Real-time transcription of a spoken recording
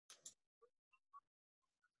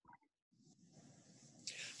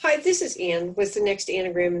Hi, this is Ann with the next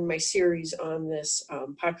anagram in my series on this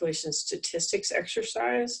population statistics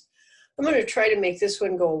exercise. I'm going to try to make this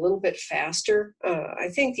one go a little bit faster. I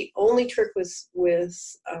think the only trick with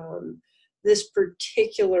this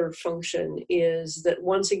particular function is that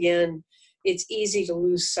once again, it's easy to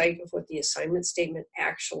lose sight of what the assignment statement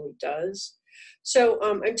actually does. So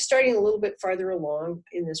I'm starting a little bit farther along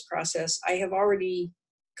in this process. I have already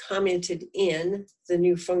commented in the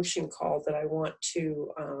new function call that I want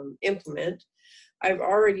to implement. I've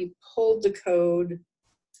already pulled the code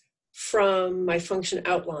from my function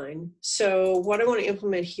outline. So what I want to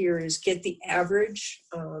implement here is get the average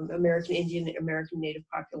American Indian, American Native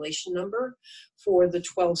population number for the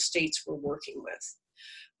 12 states we're working with.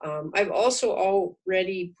 I've also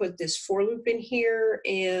already put this for loop in here,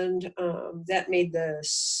 and that made the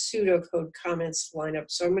pseudocode comments line up.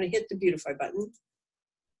 So I'm going to hit the beautify button,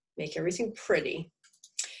 make everything pretty.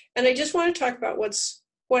 And I just want to talk about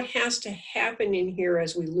what has to happen in here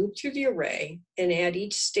as we loop through the array and add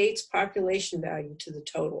each state's population value to the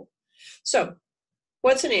total. So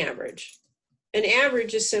what's an average? An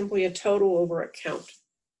average is simply a total over a count.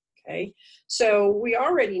 Okay, so we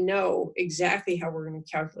already know exactly how we're going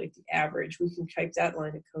to calculate the average. We can type that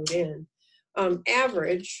line of code in.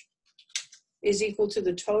 Average is equal to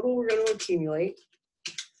the total we're going to accumulate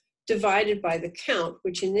divided by the count,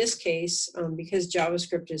 which in this case, because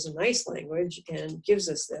JavaScript is a nice language and gives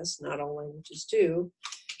us this, not all languages do,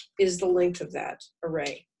 is the length of that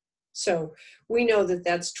array. So we know that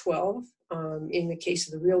that's 12 in the case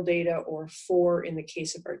of the real data, or 4 in the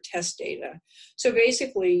case of our test data. So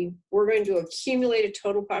basically, we're going to accumulate a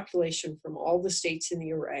total population from all the states in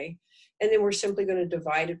the array, and then we're simply going to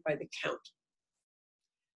divide it by the count.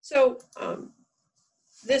 So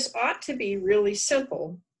this ought to be really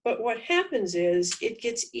simple, but what happens is it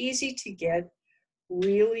gets easy to get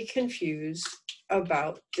really confused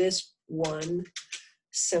about this one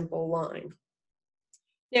simple line.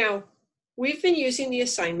 Now, we've been using the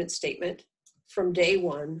assignment statement from day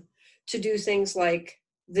one to do things like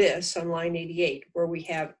this on line 88, where we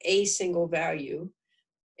have a single value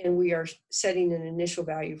and we are setting an initial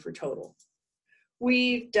value for total.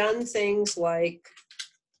 We've done things like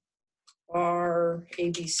our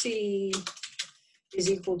ABC is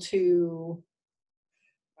equal to,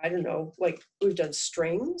 I don't know, like we've done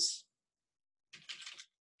strings.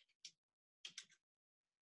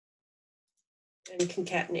 And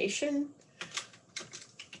concatenation.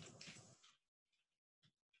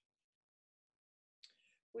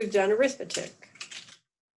 We've done arithmetic.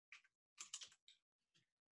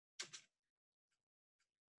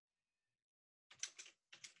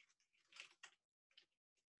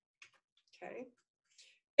 Okay.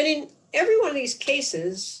 And in every one of these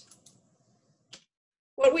cases,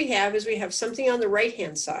 what we have is we have something on the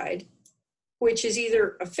right-hand side, which is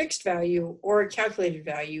either a fixed value or a calculated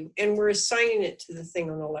value, and we're assigning it to the thing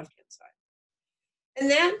on the left-hand side. And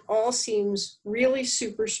that all seems really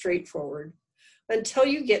super straightforward until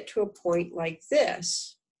you get to a point like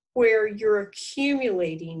this, where you're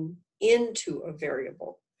accumulating into a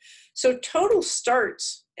variable. So total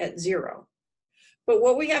starts at 0. But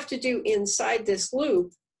what we have to do inside this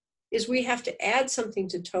loop is we have to add something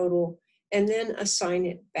to total and then assign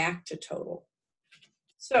it back to total.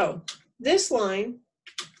 So this line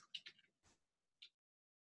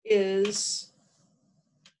is,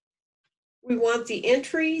 we want the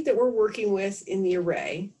entry that we're working with in the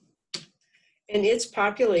array and its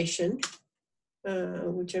population,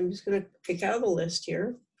 which I'm just going to pick out of the list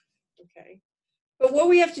here. Okay. But what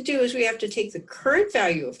we have to do is we have to take the current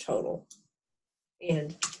value of total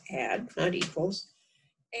and add, not equals,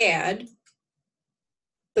 add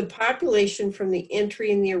the population from the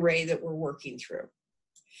entry in the array that we're working through.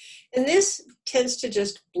 And this tends to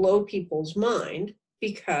just blow people's mind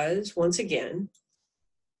because, once again,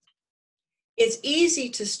 it's easy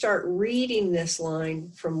to start reading this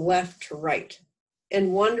line from left to right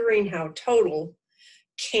and wondering how total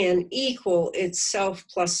can equal itself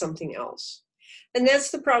plus something else. And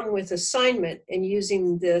that's the problem with assignment and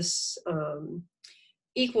using this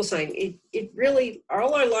equal sign. It really,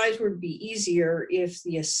 all our lives would be easier if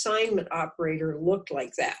the assignment operator looked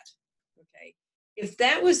like that. Okay. If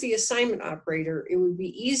that was the assignment operator, it would be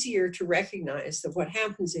easier to recognize that what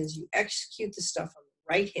happens is you execute the stuff on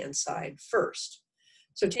the right-hand side first.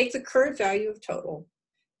 So take the current value of total,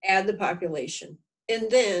 add the population,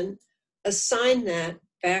 and then assign that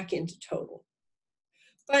back into total.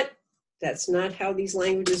 But that's not how these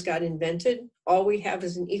languages got invented. All we have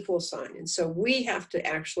is an equal sign. And so we have to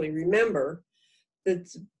actually remember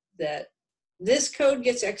that this code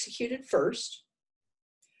gets executed first,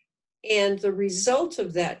 and the result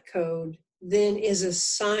of that code then is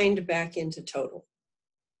assigned back into total.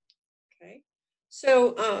 Okay,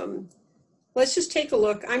 so let's just take a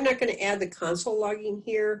look. I'm not going to add the console logging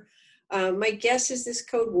here. My guess is this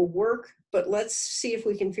code will work, but let's see if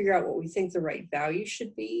we can figure out what we think the right value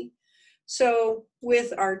should be. So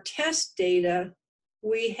with our test data,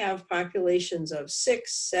 we have populations of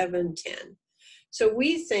 6, 7, 10. So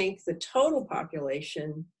we think the total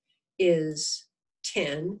population is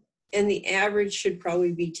 10, and the average should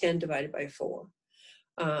probably be 10 divided by 4,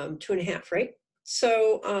 2.5, right?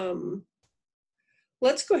 So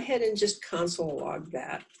let's go ahead and just console log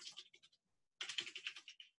that.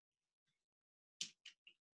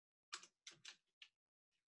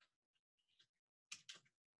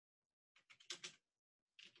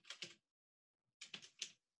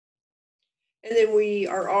 And then we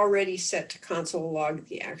are already set to console log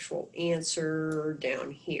the actual answer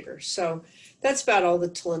down here. So that's about all the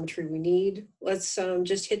telemetry we need. Let's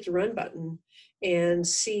just hit the run button and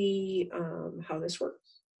see how this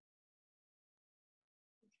works.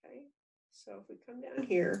 Okay, so if we come down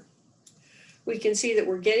here, we can see that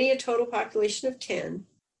we're getting a total population of 10,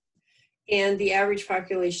 and the average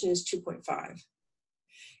population is 2.5.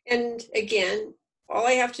 And again, all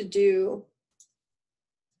I have to do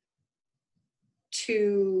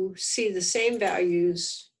to see the same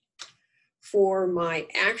values for my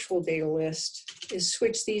actual data list is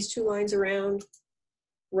switch these two lines around,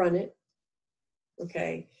 run it,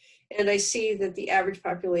 okay? And I see that the average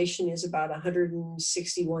population is about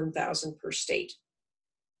 161,000 per state,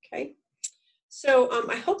 okay? So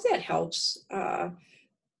I hope that helps. I've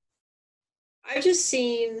just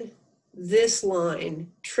seen this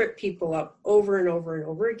line trip people up over and over and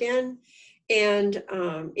over again. And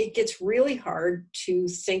it gets really hard to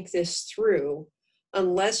think this through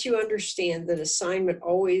unless you understand that assignment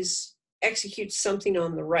always executes something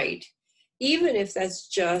on the right, even if that's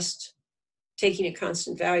just taking a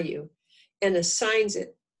constant value, and assigns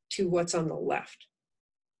it to what's on the left.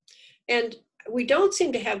 And we don't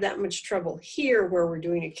seem to have that much trouble here where we're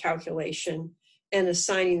doing a calculation and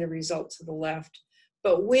assigning the result to the left.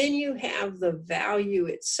 But when you have the value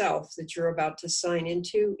itself that you're about to sign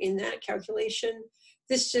into in that calculation,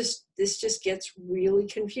 this just gets really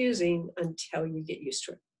confusing until you get used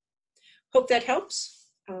to it. Hope that helps.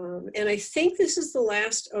 And I think this is the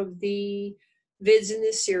last of the vids in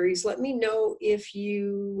this series. Let me know if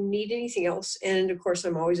you need anything else. And of course,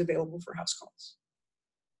 I'm always available for house calls.